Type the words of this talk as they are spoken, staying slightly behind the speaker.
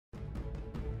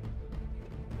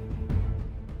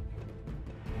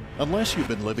Unless you've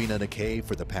been living in a cave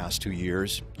for the past 2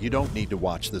 years, you don't need to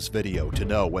watch this video to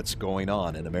know what's going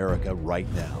on in America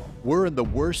right now. We're in the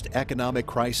worst economic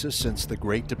crisis since the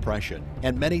Great Depression,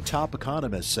 and many top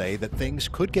economists say that things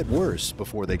could get worse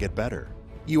before they get better.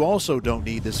 You also don't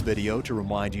need this video to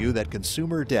remind you that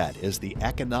consumer debt is the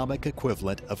economic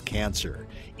equivalent of cancer,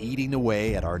 eating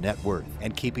away at our net worth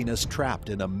and keeping us trapped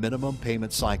in a minimum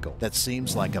payment cycle that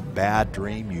seems like a bad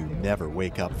dream you never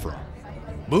wake up from.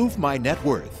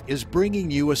 MoveMyNetWorth is bringing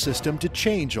you a system to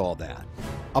change all that.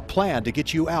 A plan to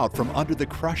get you out from under the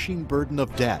crushing burden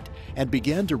of debt and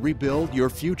begin to rebuild your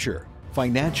future,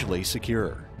 financially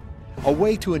secure. A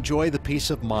way to enjoy the peace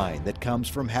of mind that comes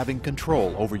from having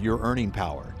control over your earning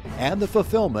power and the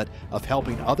fulfillment of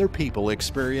helping other people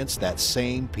experience that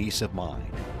same peace of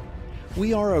mind.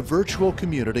 We are a virtual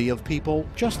community of people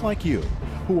just like you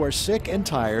who are sick and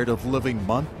tired of living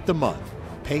month to month,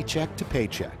 paycheck to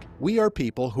paycheck. We are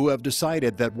people who have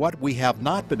decided that what we have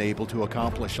not been able to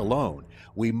accomplish alone,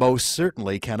 we most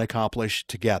certainly can accomplish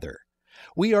together.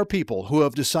 We are people who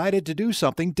have decided to do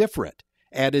something different,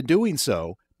 and in doing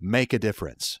so, make a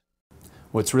difference.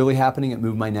 What's really happening at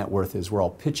MoveMyNetWorth is we're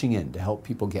all pitching in to help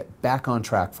people get back on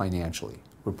track financially.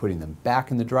 We're putting them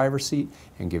back in the driver's seat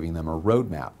and giving them a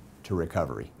roadmap to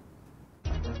recovery.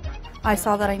 I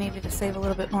saw that I needed to save a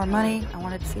little bit more money. I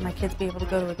wanted to see my kids be able to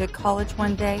go to a good college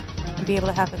one day and be able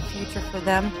to have a future for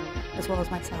them as well as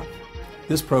myself.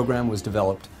 This program was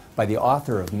developed by the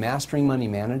author of Mastering Money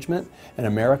Management and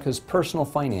America's personal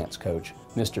finance coach,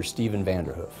 Mr. Steven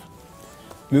Vanderhoof.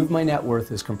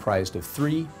 MoveMyNetWorth is comprised of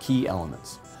 3 key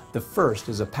elements. The first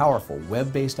is a powerful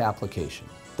web-based application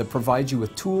that provides you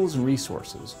with tools and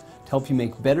resources to help you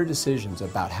make better decisions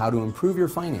about how to improve your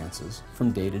finances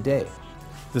from day to day.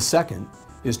 The second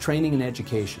is training and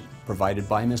education provided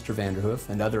by Mr. Vanderhoof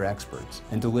and other experts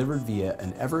and delivered via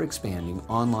an ever-expanding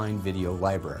online video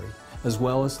library as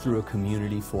well as through a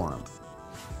community forum.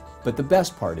 But the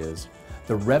best part is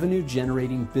the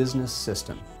revenue-generating business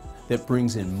system that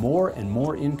brings in more and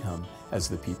more income as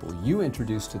the people you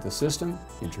introduce to the system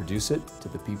introduce it to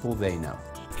the people they know.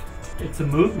 It's a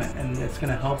movement, and it's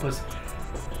going to help us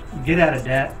get out of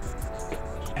debt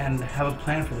and have a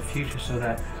plan for the future so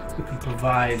that we can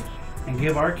provide and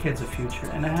give our kids a future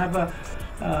and have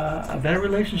a better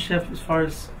relationship as far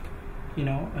as, you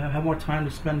know, have more time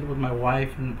to spend with my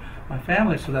wife and my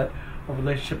family so that our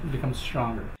relationship becomes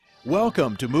stronger.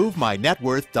 Welcome to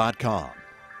MoveMyNetWorth.com.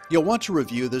 You'll want to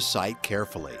review this site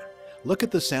carefully. Look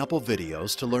at the sample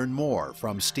videos to learn more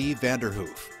from Steve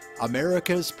Vanderhoof,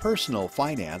 America's personal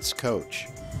finance coach.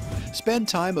 Spend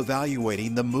time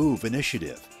evaluating the MOVE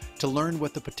initiative to learn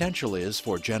what the potential is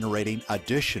for generating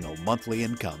additional monthly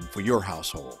income for your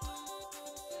household.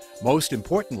 Most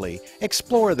importantly,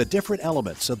 explore the different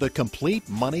elements of the complete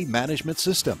money management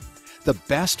system, the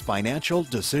best financial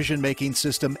decision-making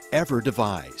system ever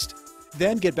devised.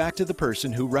 Then get back to the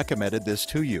person who recommended this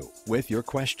to you with your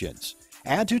questions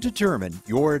and to determine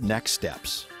your next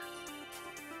steps.